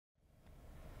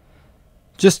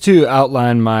Just to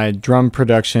outline my drum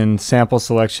production, sample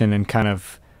selection, and kind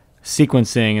of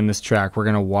sequencing in this track, we're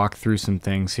going to walk through some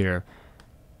things here.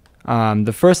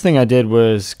 The first thing I did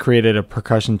was created a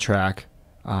percussion track.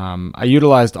 I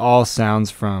utilized all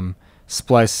sounds from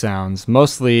Splice sounds,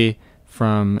 mostly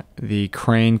from the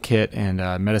Crane kit and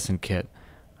Medicine kit.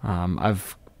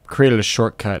 I've created a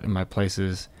shortcut in my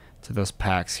places to those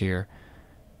packs here.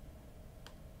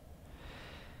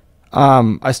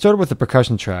 I started with the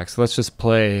percussion track, so let's just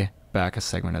play back a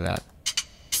segment of that.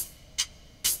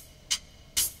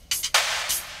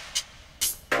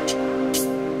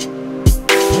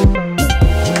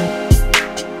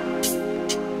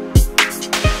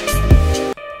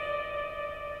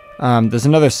 There's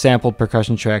another sampled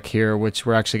percussion track here, which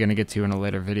we're actually going to get to in a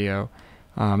later video.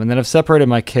 And then I've separated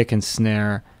my kick and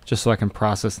snare just so I can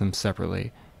process them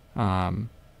separately.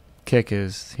 Kick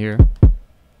is here,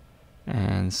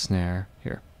 and snare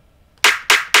here.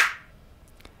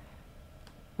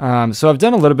 So I've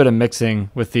done a little bit of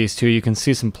mixing with these two. You can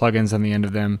see some plugins on the end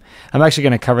of them. I'm actually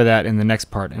going to cover that in the next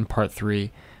part, in part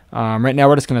 3. Right now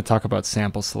we're just going to talk about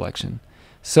sample selection.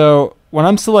 So when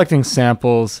I'm selecting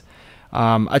samples,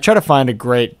 I try to find a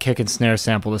great kick and snare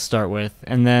sample to start with,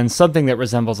 and then something that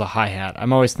resembles a hi-hat.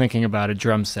 I'm always thinking about a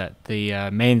drum set,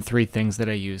 the main 3 things that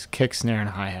I use: kick, snare,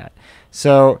 and hi-hat.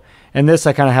 So in this,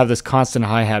 I kind of have this constant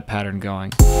hi-hat pattern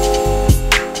going.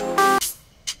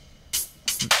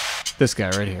 This guy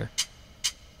right here.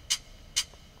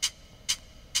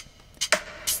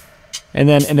 And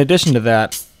then in addition to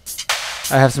that,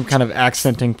 I have some kind of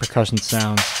accenting percussion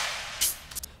sounds,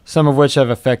 some of which I've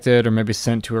affected or maybe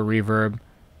sent to a reverb.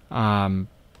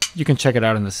 You can check it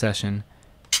out in the session.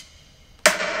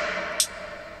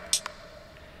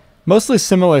 Mostly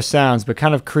similar sounds, but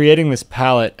kind of creating this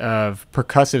palette of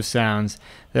percussive sounds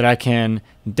that I can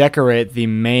decorate the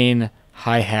main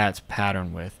hi-hat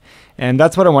pattern with. And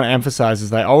that's what I want to emphasize,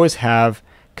 is I always have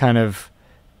kind of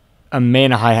a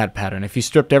main hi-hat pattern. If you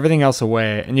stripped everything else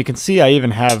away, and you can see I even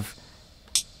have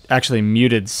actually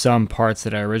muted some parts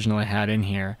that I originally had in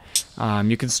here.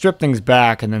 You can strip things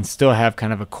back and then still have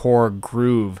kind of a core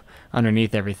groove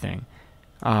underneath everything.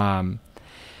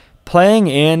 Playing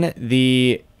in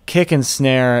the kick and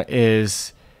snare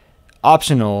is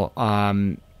optional.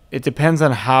 It depends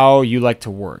on how you like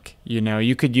to work. You know,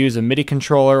 you could use a MIDI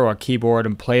controller or a keyboard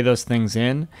and play those things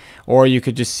in, or you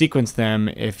could just sequence them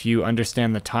if you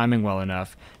understand the timing well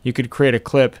enough. You could create a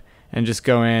clip and just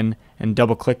go in and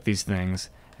double click these things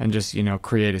and just, you know,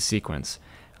 create a sequence.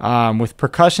 With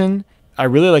percussion, I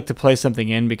really like to play something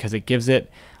in because it gives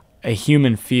it a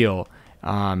human feel,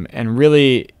 and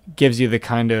really gives you the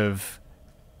kind of,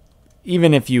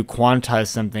 even if you quantize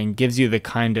something, gives you the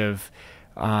kind of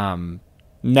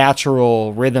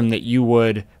natural rhythm that you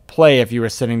would play if you were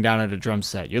sitting down at a drum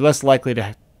set. You're less likely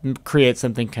to create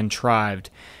something contrived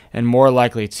and more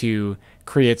likely to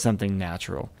create something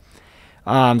natural.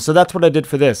 So that's what I did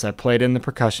for this. I played in the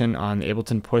percussion on the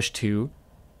Ableton Push 2,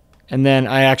 and then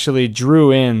I actually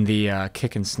drew in the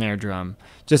kick and snare drum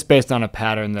just based on a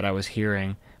pattern that I was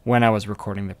hearing when I was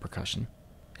recording the percussion.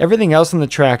 Everything else on the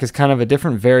track is kind of a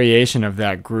different variation of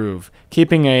that groove,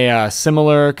 keeping a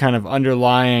similar kind of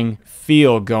underlying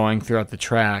feel going throughout the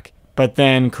track, but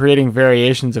then creating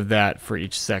variations of that for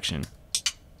each section.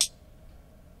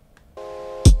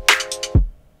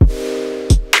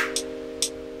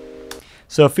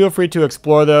 So feel free to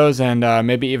explore those and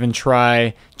maybe even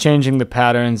try changing the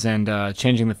patterns and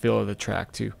changing the feel of the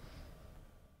track too.